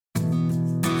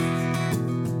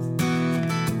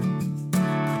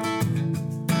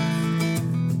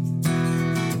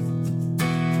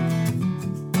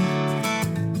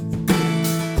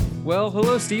Well,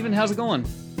 hello, Stephen. How's it going?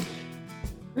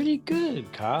 Pretty good,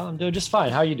 Kyle. I'm doing just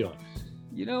fine. How are you doing?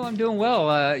 I'm doing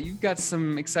well. You've got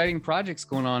some exciting projects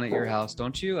going on at your house,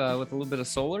 don't you? With a little bit of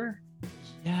solar?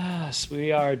 Yes,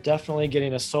 we are definitely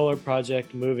getting a solar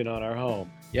project moving on our home.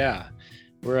 Yeah.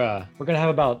 We're gonna have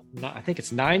about I think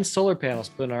it's 9 solar panels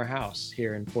put in our house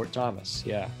here in Fort Thomas.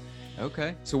 Yeah.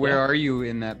 Okay. So where are you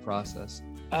in that process?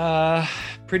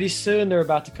 Pretty soon they're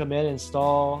about to come in and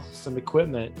install some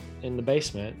equipment in the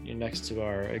basement next to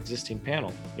our existing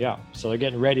panel. Yeah. So they're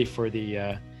getting ready for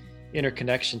the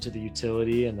interconnection to the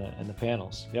utility and the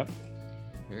panels. Yep.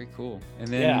 Very cool. And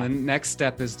then the next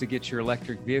step is to get your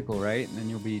electric vehicle, right? And then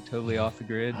you'll be totally off the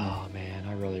grid. Oh man,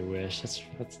 I really wish.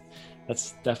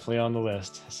 That's definitely on the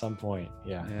list at some point.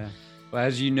 Yeah. Yeah. Well,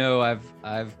 as you know,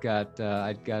 I've got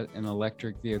an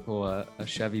electric vehicle, a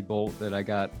Chevy Bolt that I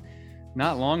got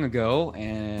not long ago,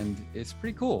 and it's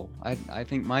pretty cool. I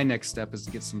think my next step is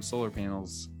to get some solar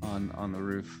panels on the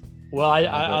roof. Well,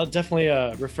 I'll definitely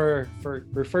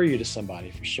refer you to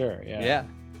somebody for sure. Yeah. Yeah.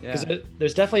 Because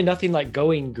there's definitely nothing like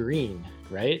going green,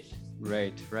 right?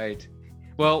 Right.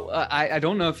 Well, I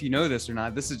don't know if you know this or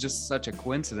not. This is just such a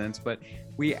coincidence, but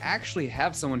we actually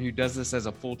have someone who does this as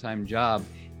a full-time job.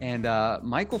 And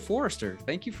Michael Forrester,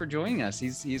 thank you for joining us.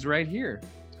 He's right here.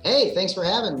 Hey, thanks for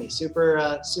having me.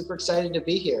 Super excited to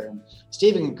be here. And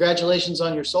Stephen, congratulations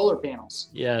on your solar panels.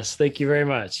 Yes, thank you very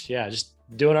much. Yeah, just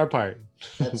doing our part.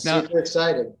 That's super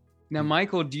excited. Now,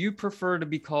 Michael, do you prefer to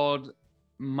be called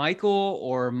Michael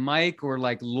or Mike or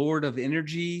like Lord of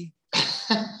Energy?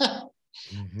 I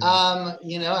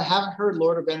haven't heard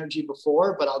Lord of Energy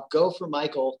before, but I'll go for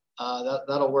Michael.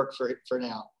 That'll work for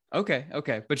now. Okay.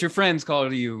 But your friends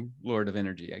call you Lord of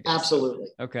Energy, I guess. Absolutely.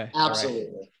 Okay. Absolutely.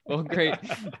 Right. Well, great.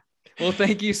 Well,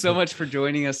 thank you so much for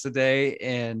joining us today.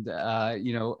 And,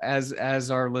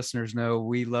 as our listeners know,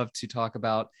 we love to talk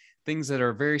about things that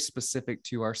are very specific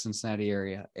to our Cincinnati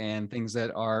area and things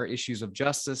that are issues of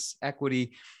justice,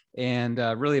 equity, and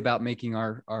really about making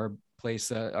our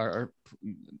place,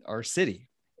 our city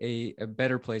a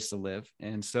better place to live.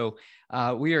 And so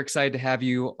we are excited to have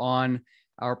you on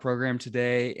our program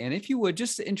today. And if you would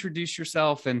just introduce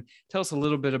yourself and tell us a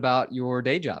little bit about your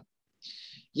day job.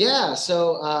 Yeah.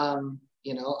 So,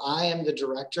 I am the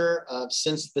director of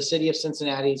the City of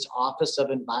Cincinnati's Office of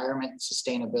Environment and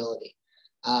Sustainability.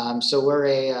 So we're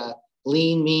a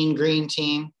lean, mean, green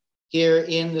team here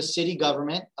in the city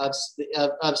government of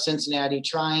Cincinnati,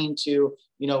 trying to,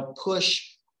 push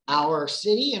our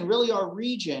city and really our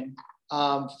region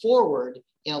forward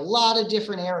in a lot of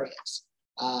different areas.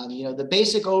 The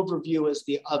basic overview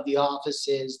of the office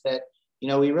is that,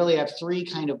 we really have 3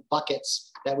 kind of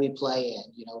buckets that we play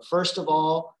in. First of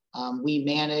all, we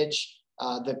manage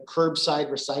the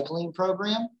curbside recycling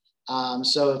program.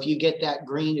 So if you get that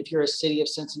green, if you're a City of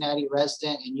Cincinnati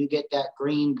resident and you get that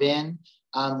green bin,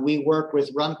 we work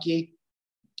with Rumpke.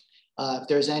 If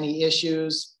there's any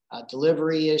issues,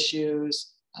 delivery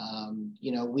issues,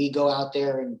 we go out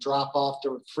there and drop off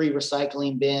the free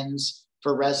recycling bins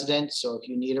for residents. So if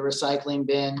you need a recycling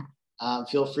bin,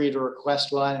 feel free to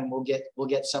request one, and we'll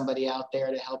get somebody out there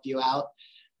to help you out.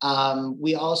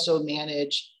 We also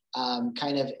manage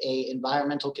kind of a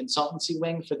environmental consultancy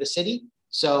wing for the city.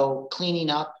 So cleaning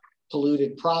up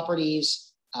polluted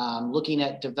properties, looking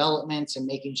at developments and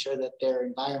making sure that they're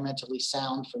environmentally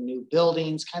sound for new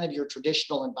buildings, kind of your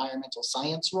traditional environmental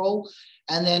science role.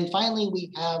 And then finally,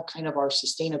 we have kind of our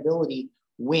sustainability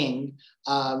wing,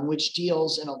 which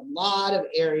deals in a lot of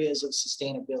areas of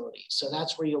sustainability. So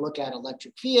that's where you look at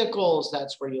electric vehicles,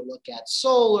 that's where you look at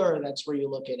solar, that's where you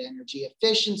look at energy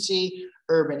efficiency,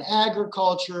 urban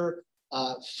agriculture,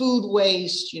 food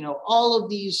waste, all of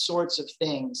these sorts of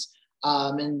things.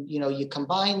 And you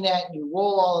combine that and you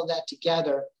roll all of that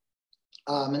together.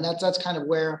 And that's kind of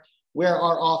where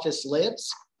our office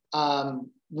lives.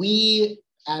 We,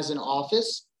 as an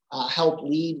office, help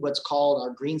lead what's called our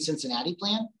Green Cincinnati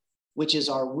Plan, which is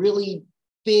our really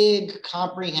big,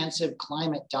 comprehensive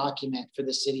climate document for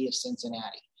the city of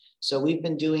Cincinnati. So we've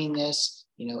been doing this,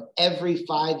 every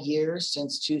 5 years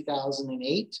since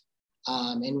 2008.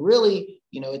 And really,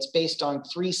 it's based on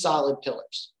 3 solid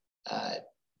pillars.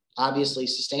 Obviously,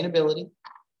 sustainability,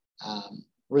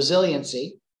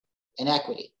 resiliency, and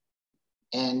equity.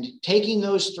 And taking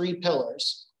those 3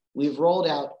 pillars, we've rolled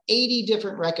out 80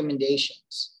 different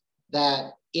recommendations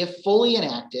that, if fully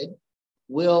enacted,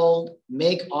 will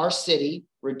make our city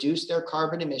reduce their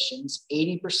carbon emissions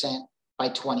 80% by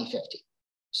 2050.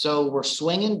 So we're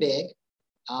swinging big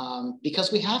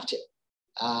because we have to.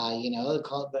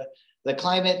 The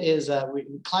climate is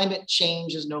climate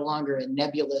change is no longer a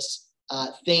nebulous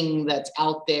thing that's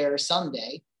out there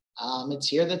someday.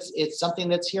 It's something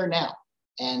that's here now.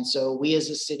 And so we as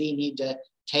a city need to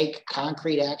take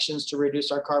concrete actions to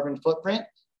reduce our carbon footprint,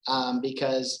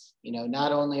 because,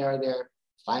 not only are there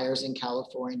fires in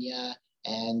California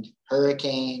and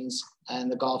hurricanes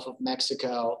and the Gulf of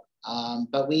Mexico,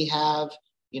 but we have,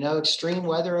 extreme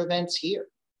weather events here.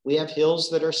 We have hills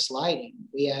that are sliding.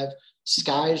 We have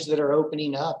skies that are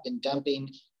opening up and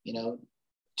dumping,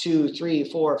 2, 3,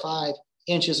 4, 5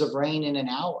 inches of rain in an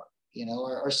hour.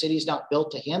 Our city's not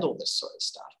built to handle this sort of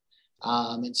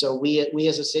stuff. And so we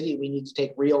as a city, we need to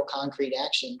take real concrete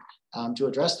action to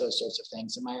address those sorts of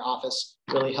things. And my office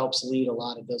really helps lead a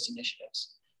lot of those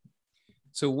initiatives.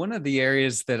 So one of the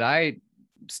areas that I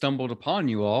stumbled upon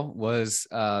you all was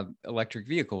electric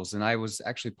vehicles. And I was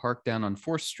actually parked down on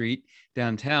 4th Street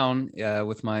downtown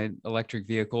with my electric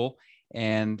vehicle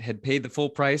and had paid the full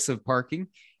price of parking.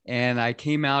 And I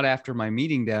came out after my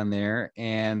meeting down there,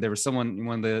 and there was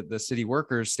one of the city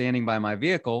workers standing by my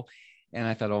vehicle. And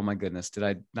I thought, oh my goodness, did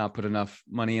I not put enough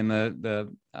money in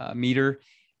the meter?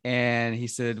 And he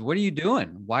said, "What are you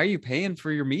doing? Why are you paying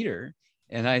for your meter?"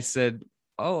 And I said,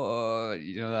 "Oh,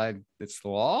 it's the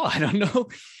law. I don't know."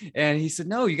 And he said,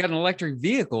 "No, you got an electric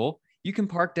vehicle. You can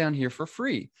park down here for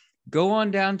free. Go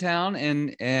on downtown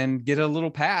and get a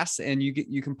little pass, and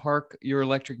you can park your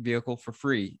electric vehicle for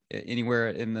free anywhere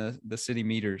in the city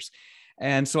meters."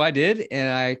 And so I did,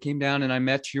 and I came down and I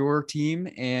met your team,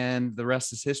 and the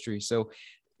rest is history. So,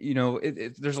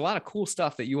 there's a lot of cool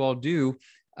stuff that you all do.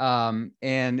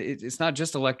 And it's not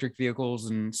just electric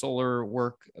vehicles and solar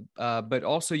work, but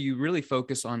also you really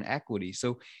focus on equity.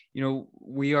 So,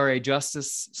 we are a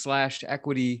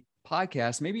justice/equity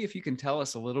podcast. Maybe if you can tell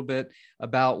us a little bit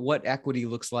about what equity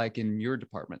looks like in your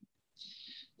department.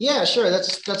 Yeah, sure.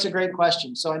 That's a great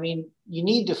question. So, you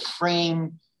need to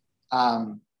frame,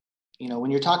 when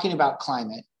you're talking about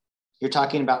climate, you're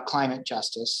talking about climate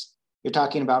justice, you're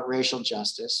talking about racial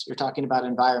justice, you're talking about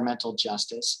environmental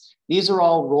justice. These are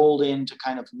all rolled into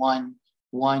kind of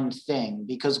one thing,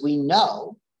 because we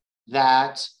know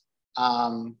that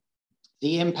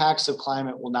the impacts of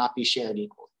climate will not be shared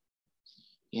equally.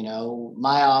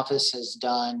 My office has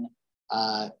done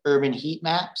urban heat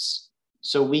maps,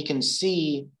 so we can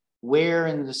see where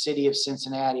in the city of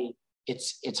Cincinnati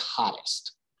it's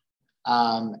hottest.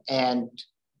 And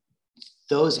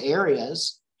those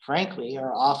areas, frankly,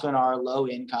 are often our low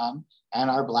income and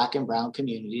our Black and brown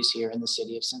communities here in the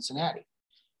city of Cincinnati.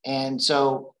 And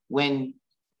so when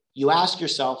you ask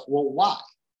yourself, well,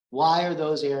 why are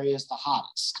those areas the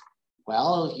hottest?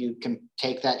 Well, you can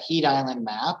take that heat island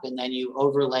map and then you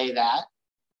overlay that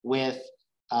with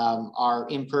our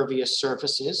impervious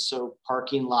surfaces. So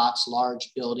parking lots,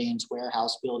 large buildings,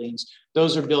 warehouse buildings,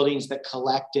 those are buildings that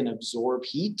collect and absorb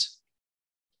heat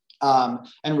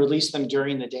and release them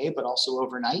during the day, but also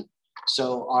overnight.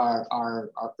 So our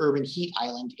urban heat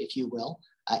island, if you will,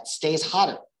 it stays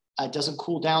hotter. It doesn't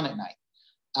cool down at night.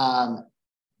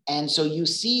 And so you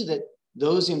see that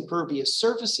those impervious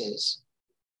surfaces,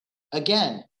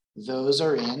 again, those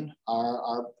are in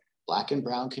our Black and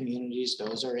brown communities,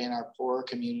 those are in our poorer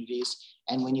communities.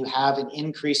 And when you have an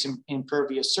increase in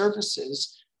impervious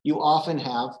surfaces, you often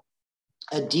have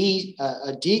a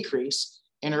decrease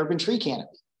in urban tree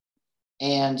canopy.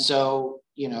 And so,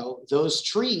 those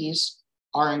trees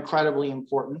are incredibly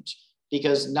important,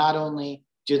 because not only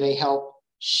do they help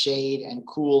shade and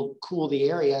cool the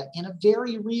area in a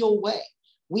very real way.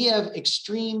 We have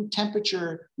extreme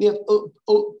temperature. We have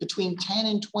between 10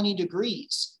 and 20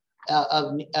 degrees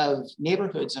of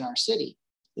neighborhoods in our city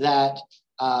that,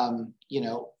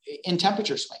 in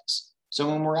temperature swings. So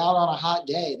when we're out on a hot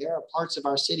day, there are parts of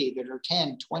our city that are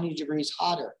 10, 20 degrees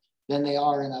hotter than they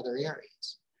are in other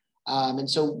areas. And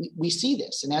so we see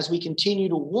this. And as we continue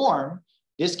to warm,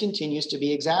 this continues to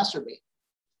be exacerbated.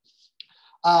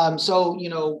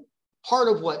 So, part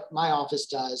of what my office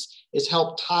does is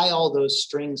help tie all those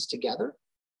strings together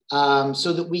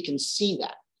so that we can see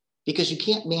that, because you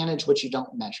can't manage what you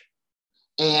don't measure.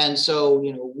 And so,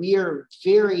 we are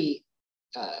very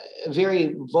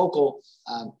vocal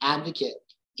advocate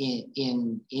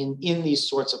in these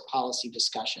sorts of policy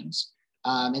discussions.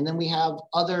 And then we have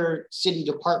other city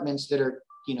departments that are,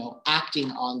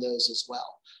 acting on those as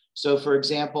well. So, for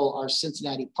example, our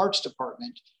Cincinnati Parks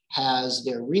Department has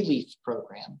their relief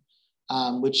program,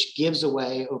 which gives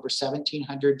away over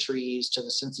 1,700 trees to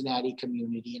the Cincinnati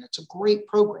community. And it's a great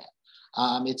program.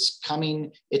 It's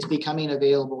becoming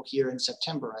available here in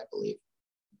September, I believe.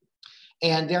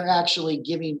 And they're actually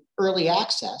giving early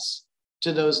access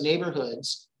to those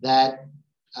neighborhoods that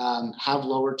have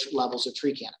lower levels of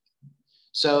tree canopy.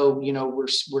 So,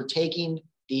 we're taking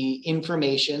the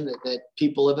information that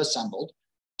people have assembled,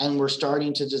 and we're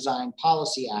starting to design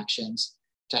policy actions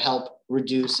to help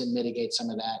reduce and mitigate some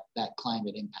of that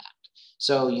climate impact.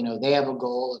 So, they have a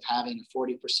goal of having a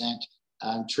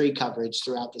 40% tree coverage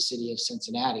throughout the city of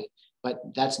Cincinnati, but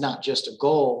that's not just a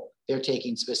goal. They're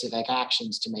taking specific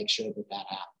actions to make sure that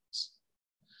happens.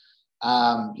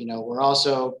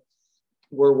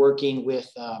 We're working with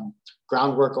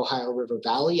Groundwork Ohio River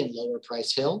Valley and Lower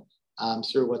Price Hill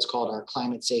through what's called our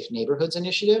Climate Safe Neighborhoods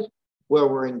Initiative, where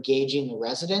we're engaging the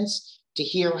residents to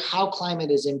hear how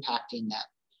climate is impacting them.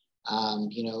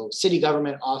 City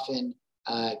government often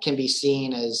can be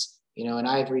seen as, an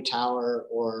ivory tower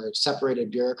or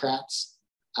separated bureaucrats.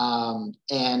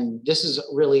 And this is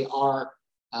really our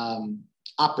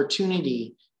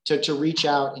opportunity to reach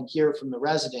out and hear from the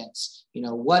residents,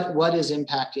 what is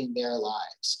impacting their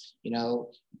lives?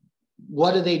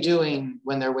 What are they doing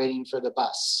when they're waiting for the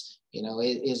bus?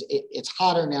 It's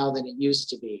hotter now than it used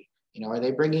to be. Are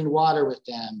they bringing water with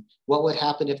them? What would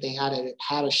happen if they had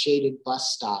a shaded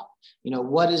bus stop?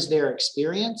 What is their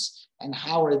experience and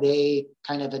how are they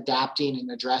kind of adapting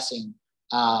and addressing,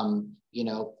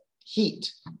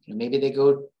 heat? Maybe they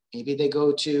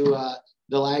go to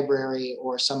the library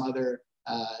or some other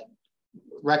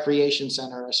recreation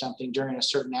center or something during a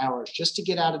certain hours just to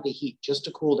get out of the heat, just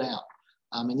to cool down.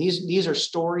 And these are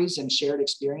stories and shared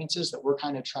experiences that we're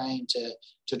kind of trying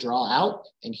to draw out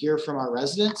and hear from our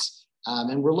residents.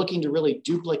 And we're looking to really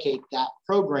duplicate that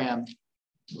program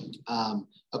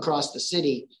across the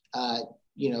city,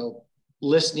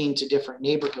 listening to different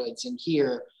neighborhoods and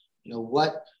hear,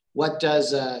 what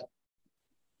does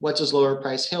Lower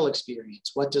Price Hill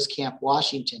experience? What does Camp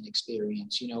Washington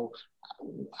experience?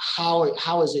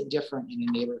 How is it different in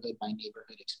a neighborhood by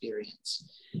neighborhood experience?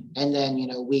 And then,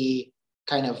 we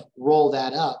kind of roll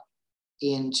that up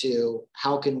into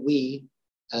how can we,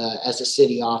 as a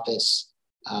city office,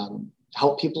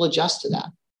 help people adjust to that.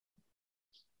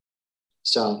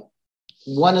 So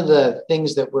one of the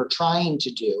things that we're trying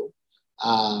to do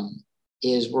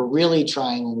is we're really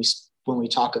trying, when we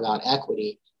talk about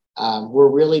equity, we're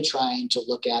really trying to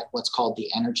look at what's called the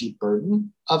energy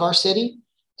burden of our city.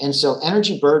 And so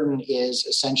energy burden is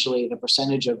essentially the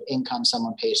percentage of income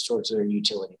someone pays towards their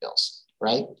utility bills,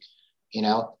 right?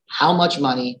 How much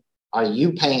money are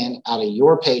you paying out of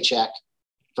your paycheck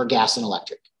for gas and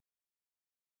electric?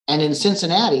 And in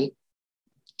Cincinnati,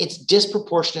 it's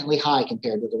disproportionately high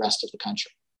compared to the rest of the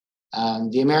country.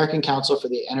 The American Council for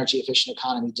the Energy Efficient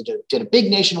Economy did a big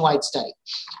nationwide study,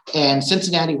 and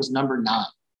Cincinnati was number 9.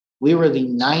 We were the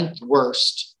 9th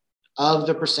worst of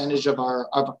the percentage of our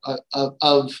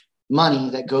of money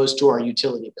that goes to our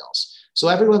utility bills. So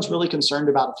everyone's really concerned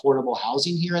about affordable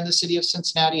housing here in the city of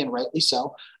Cincinnati, and rightly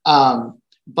so.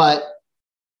 But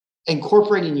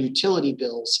incorporating utility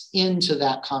bills into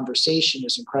that conversation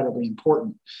is incredibly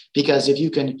important, because if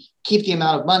you can keep the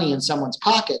amount of money in someone's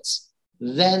pockets,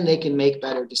 then they can make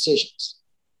better decisions.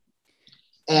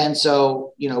 And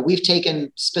so, we've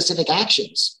taken specific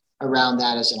actions around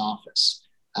that as an office.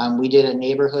 We did a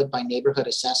neighborhood by neighborhood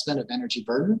assessment of energy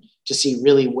burden to see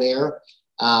really where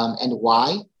and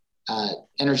why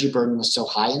energy burden was so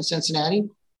high in Cincinnati.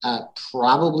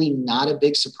 Probably not a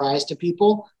big surprise to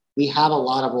people. We have a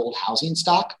lot of old housing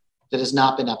stock that has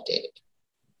not been updated.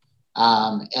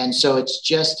 And so it's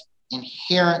just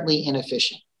inherently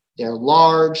inefficient. They're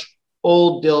large,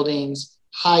 old buildings,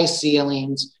 high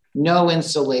ceilings, no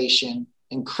insulation,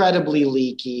 incredibly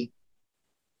leaky.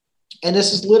 And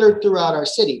this is littered throughout our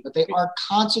city, but they are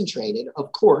concentrated,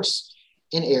 of course,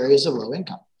 in areas of low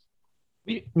income.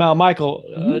 Now, Michael,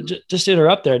 just to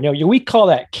interrupt there. We call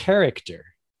that character.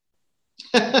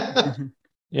 Where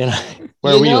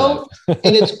we live.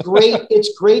 And it's great.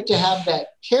 It's great to have that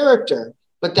character,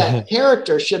 but that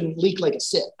character shouldn't leak like a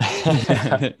sieve.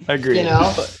 Agreed.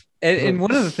 And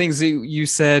one of the things that you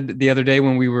said the other day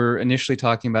when we were initially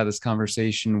talking about this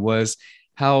conversation was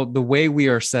how the way we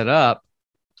are set up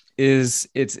is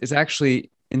it's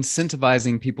actually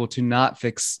incentivizing people to not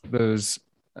fix those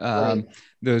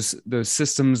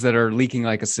systems that are leaking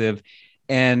like a sieve.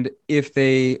 And if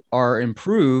they are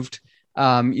improved,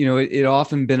 it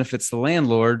often benefits the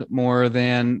landlord more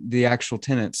than the actual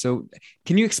tenant. So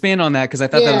can you expand on that? Because I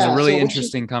thought that was a really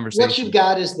interesting conversation. What you've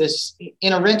got is this: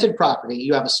 in a rented property,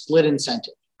 you have a split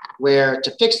incentive where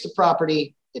to fix the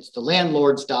property, it's the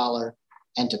landlord's dollar,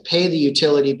 and to pay the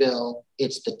utility bill,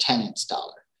 it's the tenant's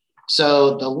dollar.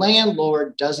 So the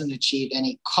landlord doesn't achieve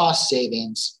any cost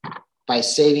savings by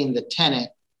saving the tenant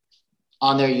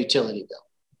on their utility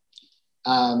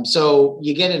bill. So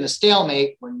you get in a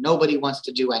stalemate where nobody wants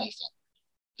to do anything.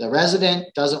 The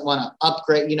resident doesn't want to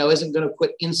upgrade, isn't going to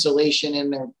put insulation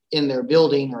in their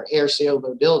building or air seal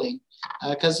their building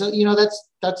because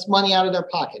that's money out of their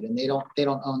pocket, and they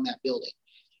don't own that building,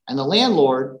 and the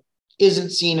landlord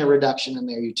isn't seeing a reduction in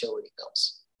their utility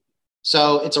bills.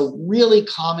 So it's a really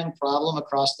common problem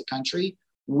across the country.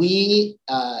 We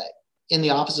in the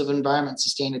Office of Environment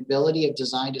and Sustainability have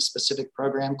designed a specific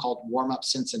program called Warm Up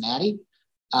Cincinnati,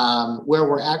 where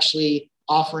we're actually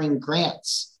offering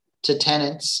grants to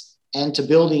tenants and to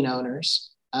building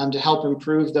owners to help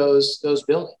improve those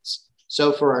buildings.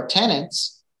 So for our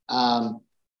tenants,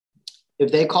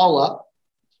 if they call up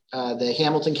the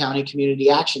Hamilton County Community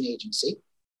Action Agency,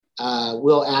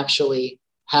 we'll actually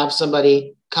have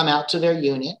somebody come out to their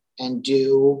unit and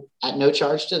do, at no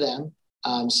charge to them,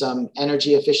 some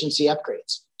energy efficiency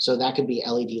upgrades. So that could be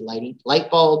LED light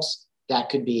bulbs, that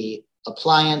could be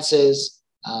appliances,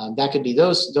 that could be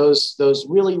those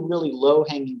really, really low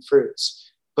hanging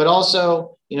fruits. But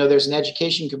also, there's an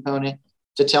education component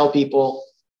to tell people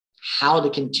how to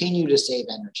continue to save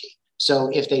energy. So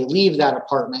if they leave that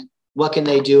apartment, what can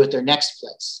they do at their next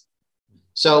place?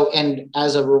 So, and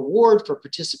as a reward for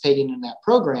participating in that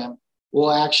program,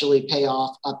 we'll actually pay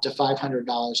off up to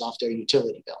 $500 off their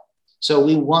utility bill. So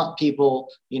we want people,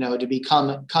 to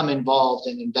become involved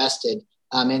and invested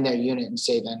in their unit and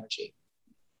save energy.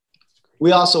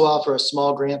 We also offer a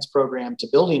small grants program to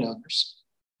building owners,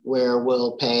 where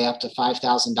we'll pay up to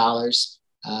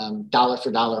 $5,000 dollar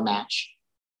for dollar match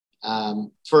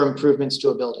for improvements to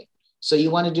a building. So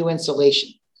you want to do insulation,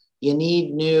 you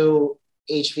need new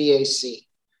HVAC,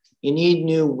 you need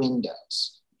new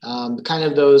windows, kind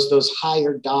of those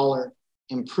higher dollar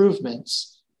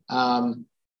improvements.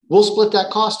 We'll split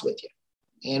that cost with you,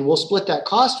 and we'll split that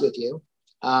cost with you,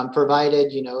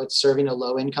 provided it's serving a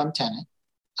low income tenant.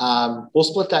 We'll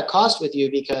split that cost with you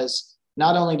because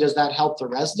not only does that help the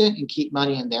resident and keep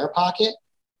money in their pocket,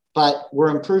 but we're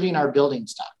improving our building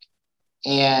stock.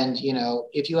 And,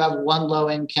 if you have one low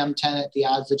income tenant, the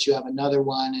odds that you have another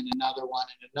one and another one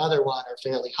and another one are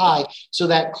fairly high. So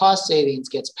that cost savings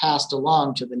gets passed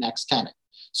along to the next tenant.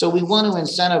 So we want to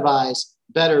incentivize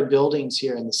better buildings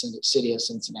here in the city of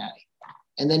Cincinnati.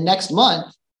 And then next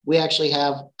month, we actually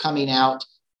have coming out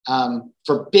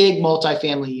for big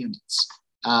multifamily units,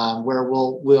 where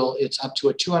it's up to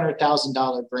a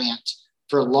 $200,000 grant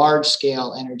for large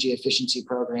scale energy efficiency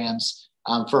programs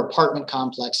for apartment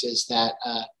complexes that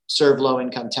serve low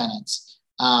income tenants,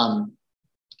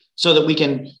 so that we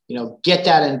can, get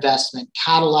that investment,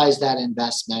 catalyze that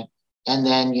investment. And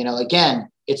then, again,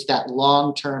 it's that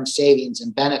long-term savings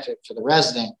and benefit for the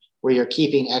resident where you're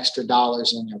keeping extra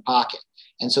dollars in your pocket.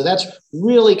 And so that's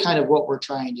really kind of what we're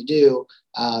trying to do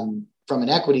from an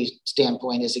equity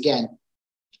standpoint is, again,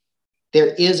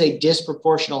 there is a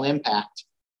disproportional impact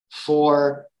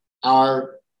for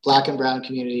our Black and brown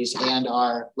communities and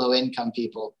our low income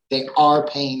people. They are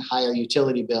paying higher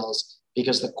utility bills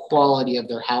because the quality of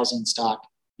their housing stock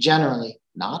generally,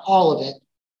 not all of it,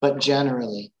 but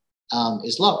generally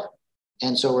is lower.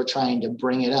 And so we're trying to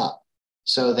bring it up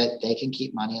so that they can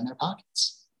keep money in their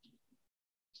pockets.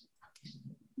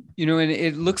 And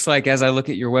it looks like, as I look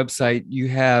at your website, you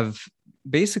have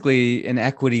basically an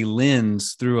equity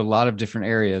lens through a lot of different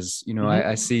areas.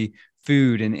 I see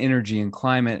food and energy and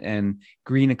climate and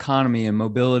green economy and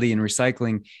mobility and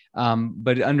recycling.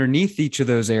 But underneath each of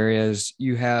those areas,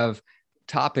 you have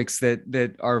topics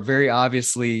that are very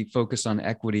obviously focused on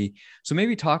equity. So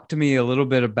maybe talk to me a little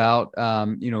bit about,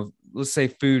 let's say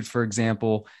food, for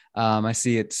example. I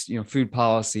see it's, food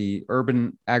policy,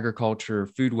 urban agriculture,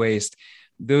 food waste.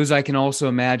 Those I can also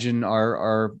imagine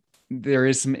are there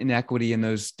is some inequity in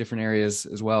those different areas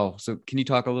as well. So can you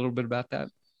talk a little bit about that?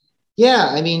 Yeah,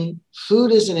 I mean,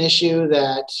 food is an issue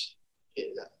that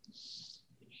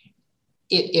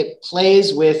it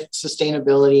plays with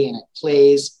sustainability, and it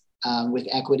plays with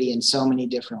equity in so many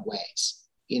different ways.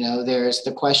 There's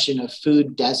the question of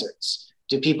food deserts.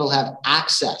 Do people have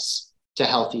access to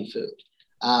healthy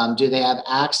food? Do they have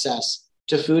access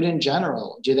to food in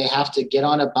general? Do they have to get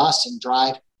on a bus and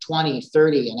drive 20,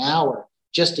 30 an hour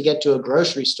just to get to a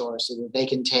grocery store so that they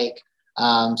can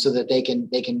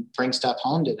they can bring stuff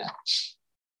home to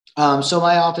them? So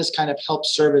my office kind of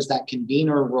helps serve as that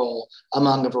convener role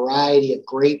among a variety of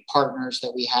great partners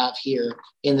that we have here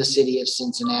in the city of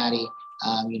Cincinnati,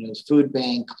 Food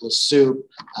Bank, La Soup,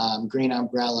 Green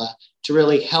Umbrella, to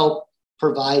really help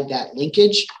provide that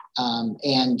linkage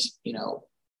and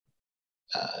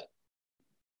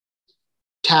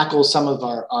tackle some of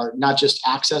our not just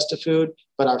access to food,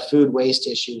 but our food waste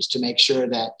issues to make sure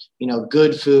that,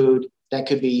 good food that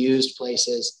could be used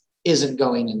places isn't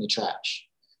going in the trash.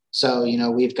 So,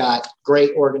 we've got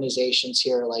great organizations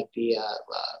here like the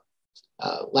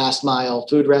Last Mile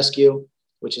Food Rescue,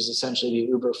 which is essentially the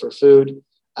Uber for food.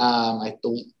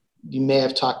 You may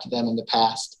have talked to them in the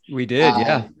past. We did,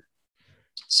 yeah.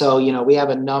 So, we have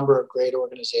a number of great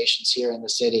organizations here in the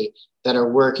city that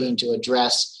are working to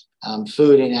address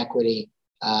food inequity,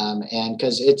 and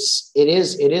because it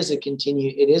is a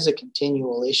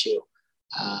continual issue,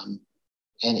 and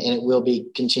it will be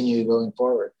continuing going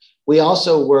forward. We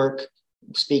also work,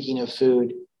 speaking of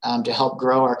food, to help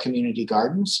grow our community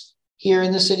gardens here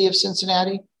in the city of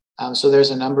Cincinnati. So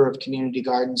there's a number of community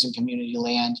gardens and community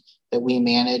land that we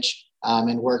manage,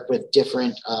 and work with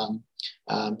different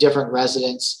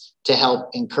residents to help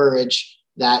encourage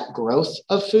that growth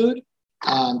of food,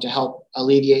 to help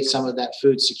alleviate some of that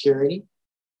food security.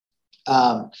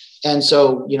 And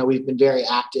so, we've been very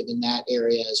active in that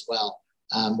area as well,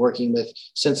 working with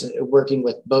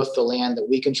both the land that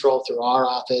we control through our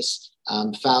office,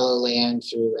 fallow land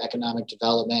through economic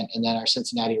development, and then our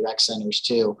Cincinnati rec centers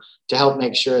too, to help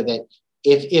make sure that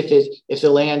if the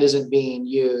land isn't being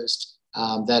used,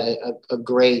 that a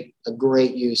great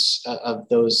use of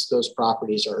those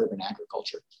properties are urban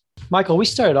agriculture. Michael, we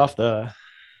started off the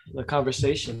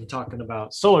conversation talking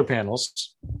about solar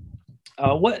panels.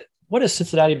 What has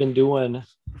Cincinnati been doing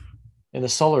in the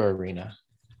solar arena?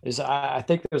 I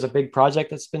think there's a big project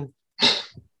that's been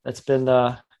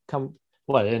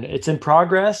and it's in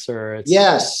progress, or it's...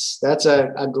 Yes, that's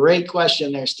a great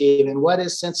question there, Steve. And what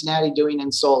is Cincinnati doing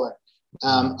in solar?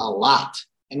 A lot,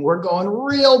 and we're going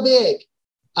real big.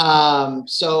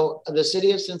 So the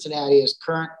city of Cincinnati is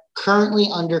currently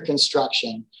under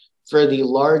construction for the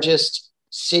largest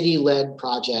city-led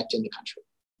project in the country.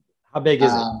 How big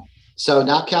is it? So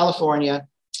not California,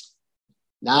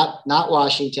 not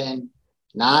Washington,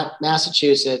 not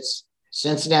Massachusetts,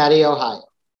 Cincinnati, Ohio.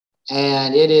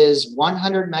 And it is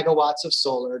 100 megawatts of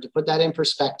solar. To put that in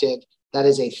perspective, that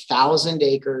is 1,000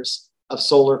 acres of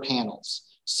solar panels.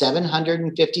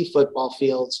 750 football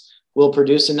fields will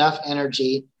produce enough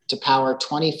energy to power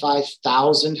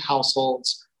 25,000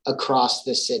 households across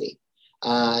the city.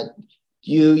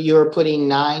 You're putting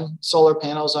 9 solar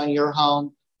panels on your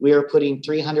home. We are putting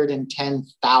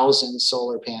 310,000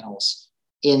 solar panels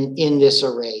in this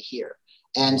array here.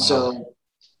 And wow. So,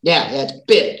 yeah, it's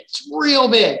big. It's real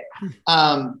big.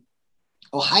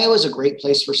 Ohio is a great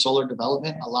place for solar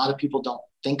development. A lot of people don't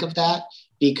think of that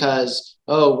because,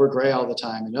 we're gray all the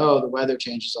time, and the weather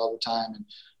changes all the time.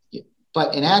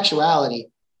 But in actuality,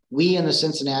 we in the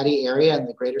Cincinnati area and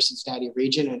the greater Cincinnati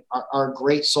region are a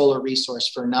great solar resource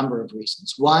for a number of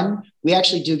reasons. One, we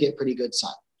actually do get pretty good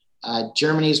sun.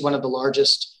 Germany is one of the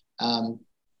largest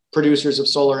producers of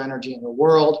solar energy in the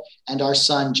world, and our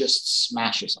sun just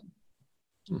smashes them.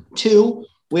 2,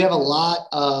 we have a lot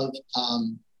of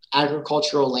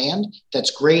agricultural land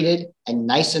that's graded and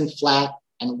nice and flat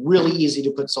and really easy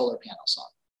to put solar panels on.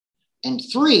 And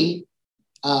 3,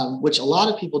 which a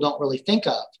lot of people don't really think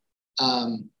of,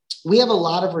 we have a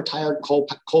lot of retired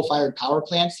coal-fired power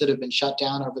plants that have been shut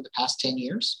down over the past 10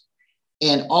 years.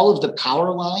 And all of the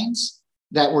power lines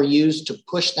that were used to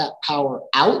push that power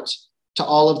out to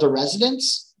all of the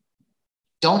residents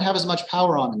don't have as much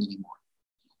power on them anymore.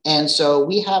 And so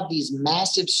we have these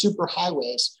massive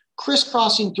superhighways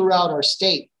crisscrossing throughout our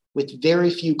state with very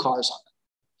few cars on them.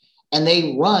 And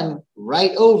they run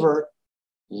right over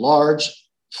large,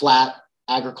 flat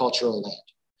agricultural land.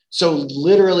 So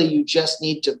literally you just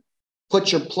need to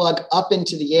put your plug up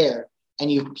into the air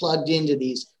and you've plugged into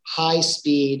these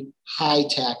high-speed,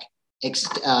 high-tech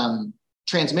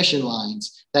transmission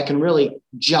lines that can really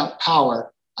jump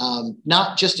power,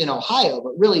 not just in Ohio,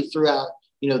 but really throughout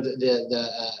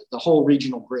the whole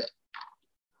regional grid.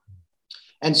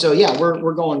 And so, yeah,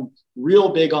 we're going real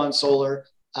big on solar.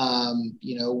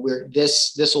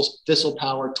 This will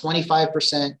power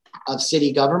 25% of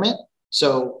city government.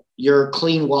 So your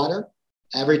clean water,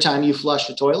 every time you flush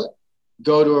the toilet,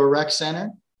 go to a rec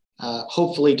center,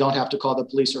 hopefully don't have to call the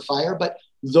police or fire, but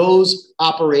those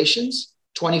operations,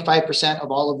 25%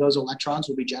 of all of those electrons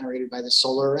will be generated by the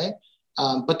solar array.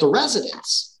 But the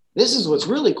residents, this is what's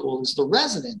really cool, is the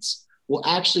residents will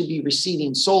actually be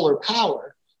receiving solar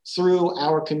power through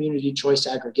our community choice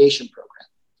aggregation program.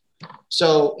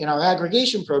 So in our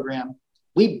aggregation program,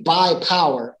 we buy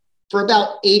power for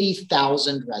about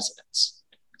 80,000 residents,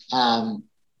 a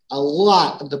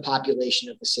lot of the population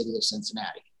of the city of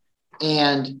Cincinnati.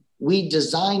 And we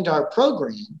designed our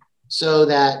program so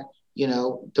that,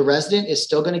 the resident is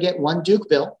still going to get one Duke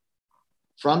bill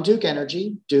from Duke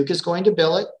Energy. Duke is going to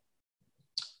bill it.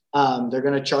 They're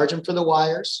going to charge them for the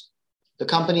wires. The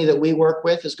company that we work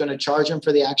with is going to charge them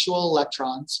for the actual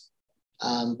electrons.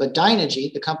 But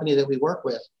Dynegy, the company that we work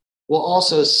with, will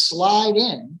also slide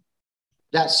in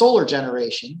that solar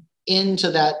generation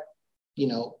into that,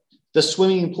 the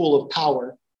swimming pool of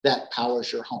power that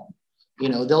powers your home.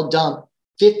 They'll dump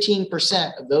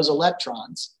 15% of those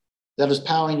electrons that is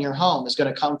powering your home is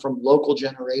going to come from local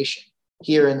generation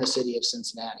here in the city of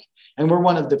Cincinnati. And we're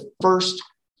one of the first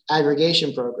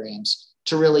aggregation programs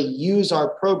to really use our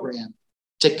program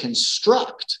to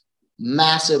construct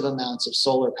massive amounts of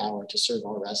solar power to serve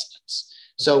our residents.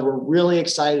 So we're really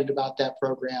excited about that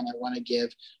program. I want to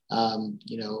give,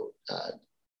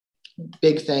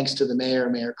 big thanks to the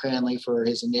Mayor Cranley, for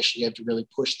his initiative to really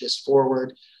push this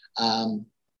forward.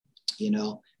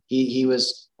 He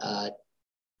was,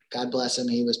 God bless him,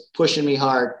 he was pushing me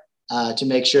hard to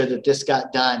make sure that this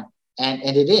got done. And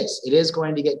it is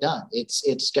going to get done. It's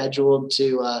scheduled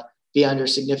to be under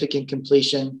significant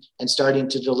completion and starting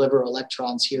to deliver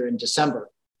electrons here in December.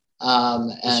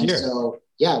 So,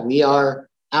 we are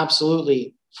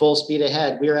absolutely full speed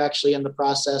ahead. We are actually in the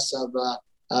process of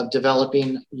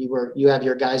developing. You have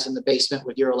your guys in the basement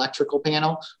with your electrical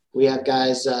panel. We have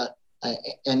guys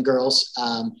and girls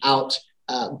out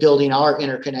building our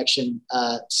interconnection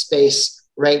space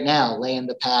right now, laying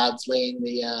the pads, laying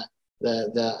the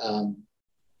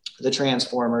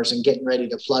transformers, and getting ready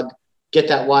to get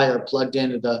that wire plugged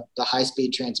into the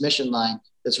high-speed transmission line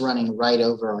that's running right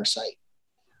over our site.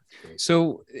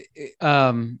 So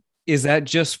is that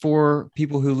just for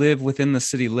people who live within the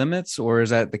city limits, or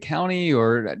is that the county,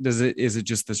 or is it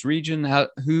just this region?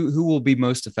 Who will be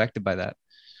most affected by that?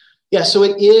 Yeah, so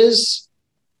it is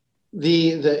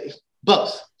the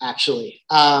both, actually.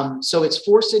 So it's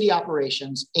for city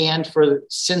operations and for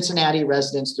Cincinnati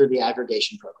residents through the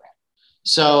aggregation program.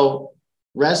 So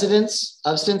residents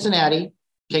of Cincinnati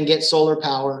can get solar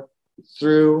power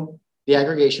through the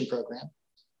aggregation program.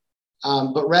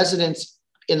 But residents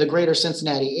in the greater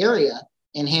Cincinnati area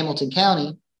in Hamilton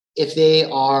County, if they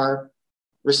are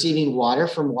receiving water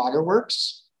from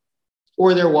waterworks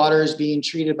or their water is being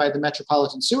treated by the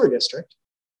Metropolitan Sewer District,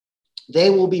 they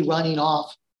will be running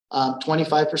off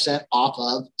 25% off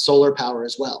of solar power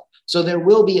as well. So there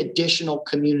will be additional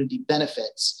community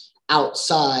benefits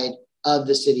outside of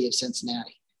the city of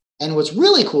Cincinnati. And what's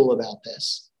really cool about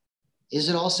this is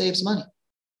it all saves money.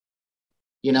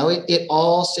 It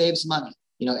all saves money.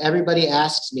 Everybody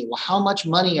asks me, well, how much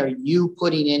money are you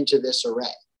putting into this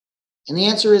array? And the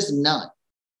answer is none.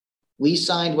 We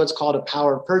signed what's called a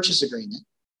power purchase agreement,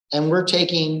 and we're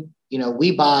taking,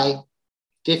 we buy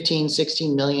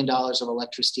 $15-16 million of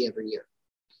electricity every year.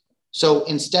 So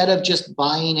instead of just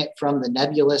buying it from the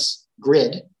nebulous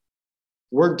grid,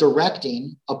 we're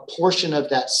directing a portion of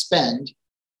that spend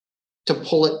to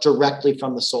pull it directly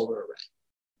from the solar array.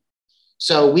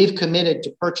 So we've committed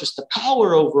to purchase the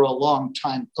power over a long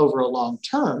term,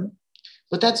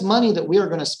 but that's money that we are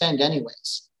going to spend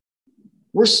anyways.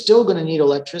 We're still going to need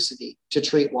electricity to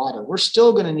treat water. We're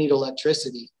still going to need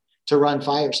electricity to run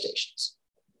fire stations.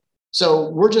 So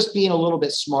we're just being a little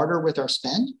bit smarter with our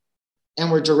spend,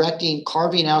 and we're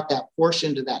carving out that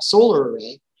portion to that solar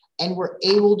array, and we're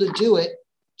able to do it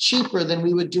cheaper than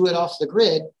we would do it off the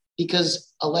grid,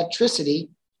 because electricity,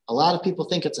 a lot of people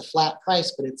think it's a flat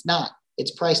price, but it's not.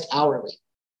 It's priced hourly.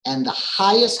 And the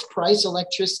highest price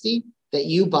electricity that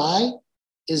you buy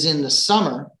is in the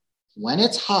summer when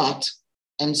it's hot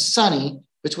and sunny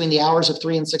between the hours of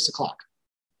 3 and 6 o'clock.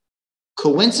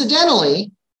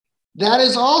 Coincidentally, that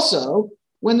is also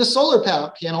when the solar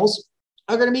power panels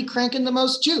are going to be cranking the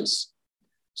most juice.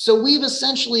 So we've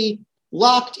essentially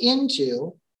locked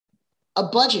into a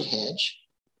budget hedge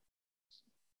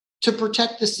to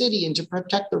protect the city and to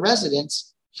protect the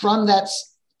residents from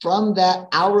that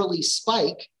hourly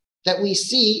spike that we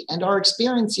see and are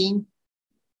experiencing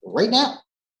right now.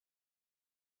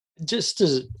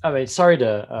 Sorry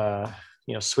to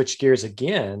switch gears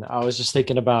again. I was just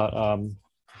thinking about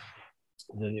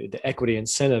the equity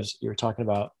incentives you were talking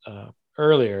about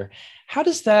earlier. How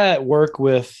does that work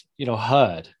with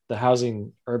HUD, the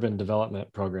Housing Urban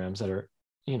Development programs that are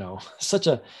such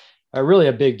a really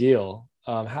a big deal?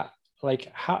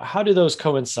 How do those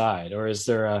coincide, or is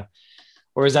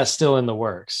that still in the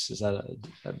works? Is that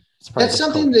that's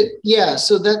something that,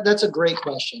 so that's a great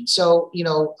question. So,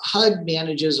 HUD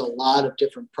manages a lot of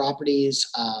different properties,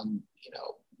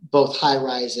 both high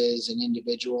rises and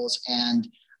individuals, and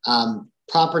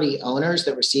property owners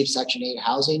that receive Section 8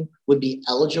 housing would be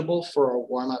eligible for a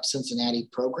Warm Up Cincinnati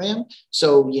program.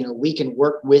 So, we can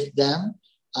work with them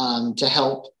to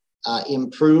help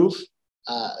improve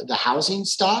the housing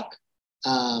stock.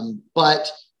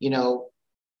 But,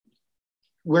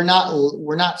 we're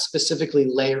not specifically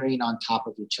layering on top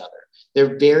of each other.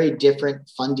 They're very different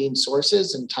funding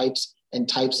sources and types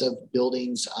of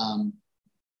buildings,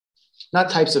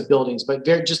 not types of buildings, but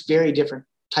very different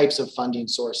types of funding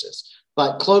sources.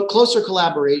 But closer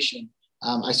collaboration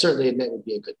I certainly admit would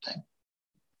be a good thing.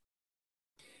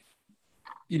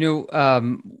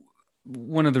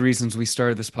 One of the reasons we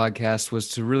started this podcast was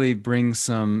to really bring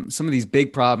some of these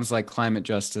big problems like climate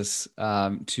justice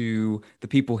to the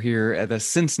people here at the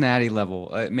Cincinnati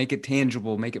level, make it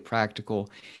tangible, make it practical.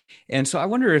 And so I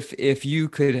wonder if you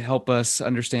could help us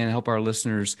understand, help our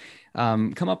listeners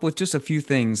come up with just a few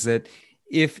things that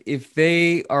if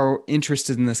they are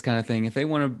interested in this kind of thing, if they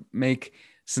want to make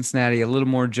Cincinnati a little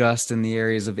more just in the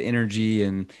areas of energy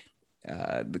and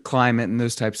the climate and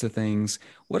those types of things,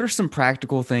 what are some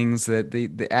practical things that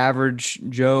the average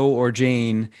Joe or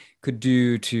Jane could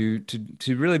do to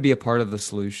really be a part of the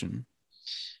solution?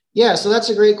 Yeah, so that's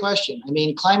a great question. I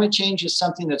mean, climate change is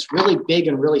something that's really big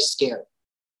and really scary.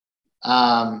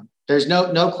 There's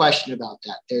no question about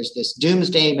that. There's this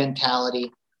doomsday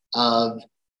mentality of,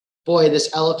 boy,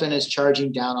 this elephant is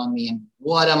charging down on me, and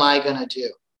what am I going to do?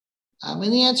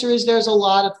 And the answer is there's a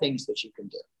lot of things that you can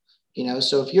do.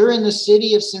 So if you're in the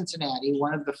city of Cincinnati,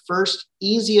 one of the first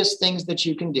easiest things that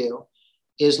you can do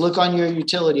is look on your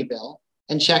utility bill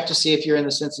and check to see if you're in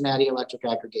the Cincinnati Electric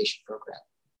Aggregation Program.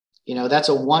 That's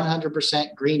a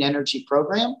 100% green energy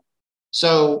program.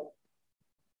 So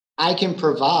I can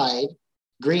provide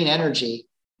green energy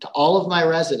to all of my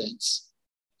residents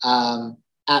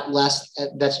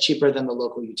that's cheaper than the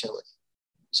local utility.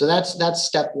 So that's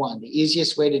step one. The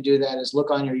easiest way to do that is look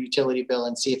on your utility bill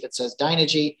and see if it says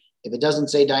Dynegy. If it doesn't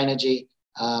say Dynegy,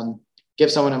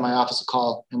 give someone in my office a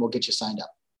call and we'll get you signed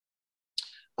up.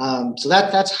 So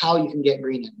that's how you can get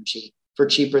green energy for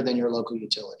cheaper than your local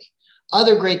utility.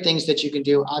 Other great things that you can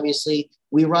do, obviously,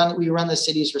 we run the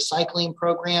city's recycling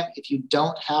program. If you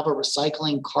don't have a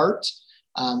recycling cart,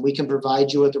 we can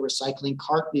provide you with a recycling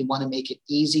cart. We want to make it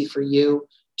easy for you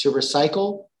to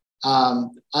recycle.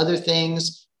 Other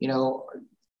things,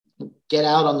 get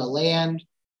out on the land,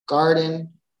 garden.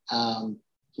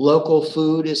 Local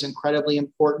food is incredibly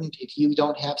important. If you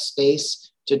don't have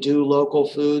space to do local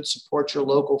food, support your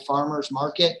local farmers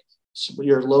market,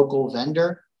 your local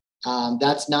vendor.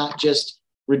 That's not just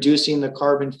reducing the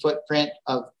carbon footprint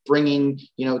of bringing,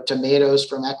 tomatoes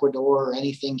from Ecuador or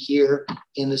anything here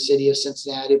in the city of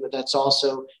Cincinnati, but that's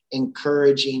also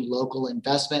encouraging local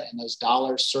investment and those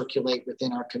dollars circulate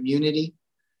within our community.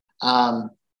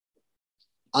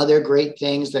 Other great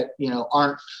things that,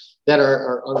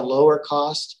 are lower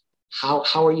cost. How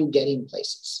are you getting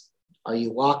places? Are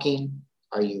you walking?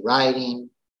 Are you riding?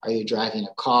 Are you driving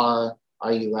a car?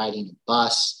 Are you riding a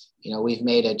bus? We've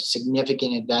made a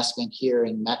significant investment here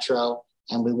in Metro,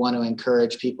 and we want to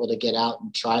encourage people to get out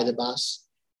and try the bus.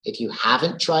 If you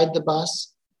haven't tried the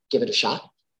bus, give it a shot.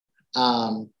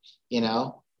 I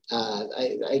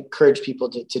encourage people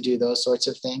to do those sorts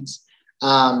of things.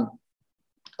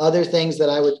 Other things that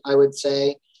I would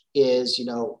say is,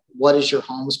 what is your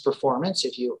home's performance?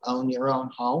 If you own your own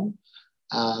home,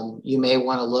 you may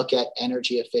want to look at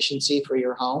energy efficiency for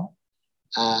your home.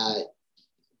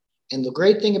 And the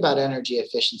great thing about energy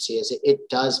efficiency is it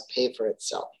does pay for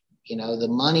itself. The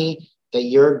money that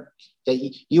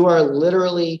you are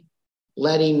literally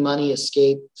letting money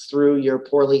escape through your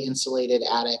poorly insulated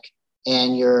attic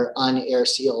and your unair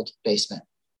sealed basement.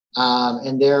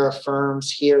 And there are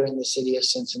firms here in the city of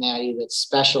Cincinnati that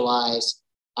specialize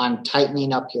on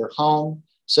tightening up your home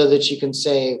so that you can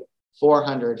save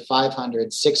 $400, $500,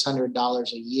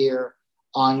 $600 a year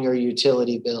on your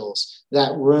utility bills.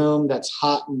 That room that's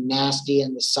hot and nasty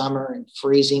in the summer and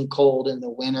freezing cold in the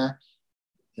winter,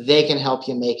 they can help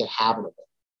you make it habitable.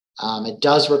 It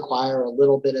does require a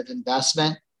little bit of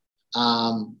investment,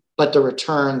 but the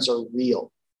returns are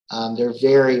real. They're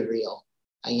very real.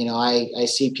 I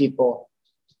see people,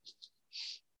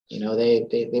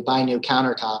 they buy new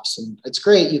countertops, and it's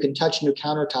great. You can touch new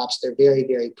countertops. They're very,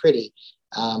 very pretty,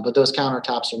 but those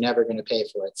countertops are never going to pay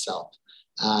for itself.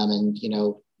 And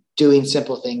doing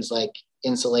simple things like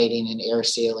insulating and air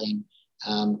sealing,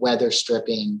 weather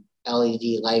stripping,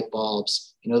 LED light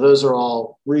bulbs, those are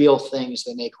all real things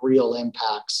that make real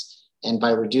impacts. And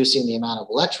by reducing the amount of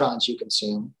electrons you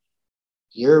consume,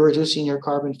 you're reducing your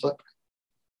carbon footprint.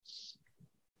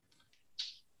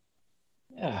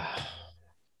 Yeah.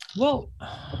 Well,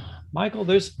 Michael,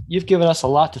 you've given us a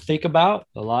lot to think about,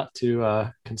 a lot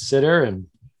to consider, and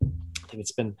I think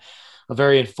it's been a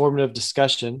very informative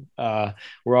discussion.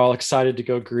 We're all excited to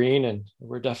go green, and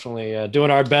we're definitely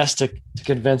doing our best to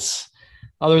convince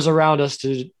others around us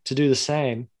to do the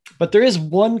same. But there is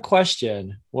one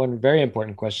very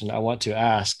important question I want to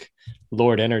ask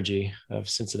Lord Energy of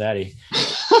Cincinnati.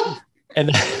 and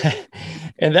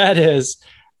that is,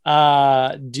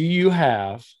 do you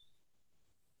have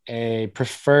a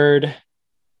preferred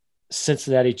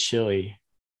Cincinnati chili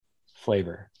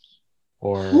flavor?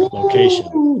 or location.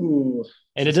 Ooh.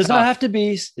 And it does not have to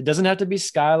be. It doesn't have to be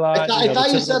Skyline. I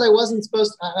thought you said I wasn't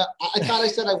supposed. I thought I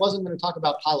said I wasn't going to talk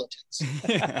about politics.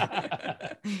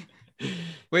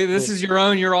 Wait, this is your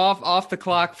own. You're off the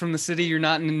clock from the city. You're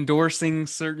not endorsing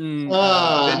certain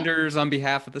vendors on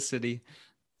behalf of the city.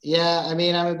 Yeah, I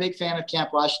mean, I'm a big fan of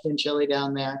Camp Washington Chili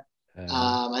down there.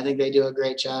 I think they do a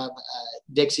great job.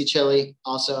 Dixie Chili,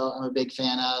 also, I'm a big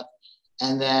fan of.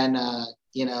 And then,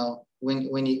 you know,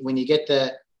 when you get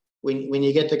the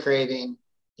craving,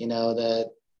 you know,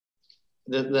 the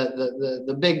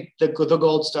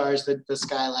gold stars, the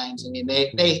skylines. I mean,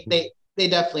 they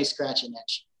definitely scratch an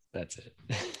itch. That's it.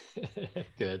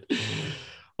 Good.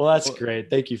 Well, that's great.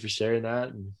 Thank you for sharing that.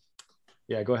 And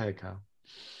yeah, go ahead, Kyle.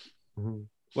 Mm-hmm.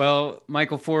 Well,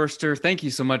 Michael Forrester, thank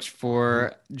you so much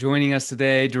for joining us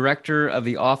today. Director of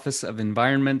the Office of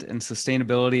Environment and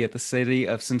Sustainability at the City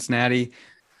of Cincinnati.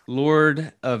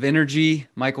 Lord of Energy,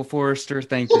 Michael Forrester,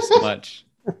 thank you so much.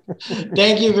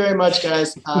 Thank you very much,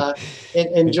 guys.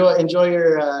 Enjoy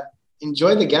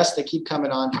the guests that keep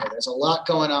coming on here. There's a lot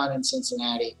going on in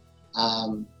Cincinnati.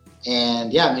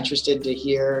 And yeah, I'm interested to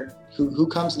hear who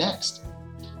comes next.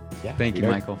 Yeah, thank you,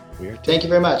 Michael. Thank you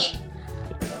very much.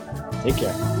 Take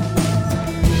care.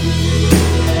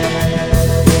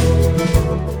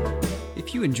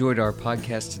 If you enjoyed our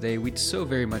podcast today, we'd so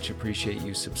very much appreciate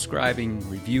you subscribing,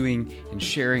 reviewing, and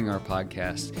sharing our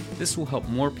podcast. This will help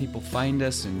more people find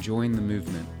us and join the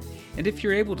movement. And if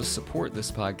you're able to support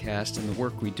this podcast and the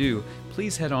work we do,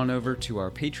 please head on over to our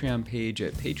Patreon page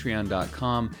at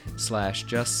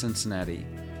patreon.com/justcincinnati.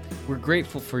 We're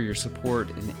grateful for your support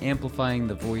in amplifying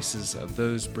the voices of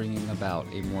those bringing about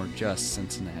a more just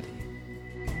Cincinnati.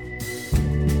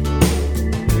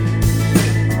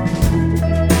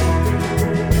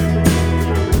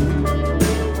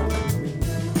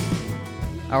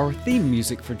 Our theme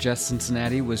music for Just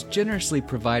Cincinnati was generously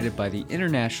provided by the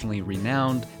internationally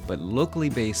renowned but locally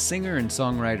based singer and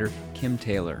songwriter Kim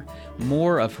Taylor.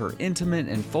 More of her intimate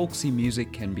and folksy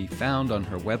music can be found on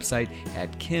her website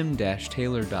at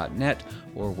kim-taylor.net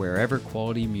or wherever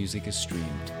quality music is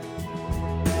streamed.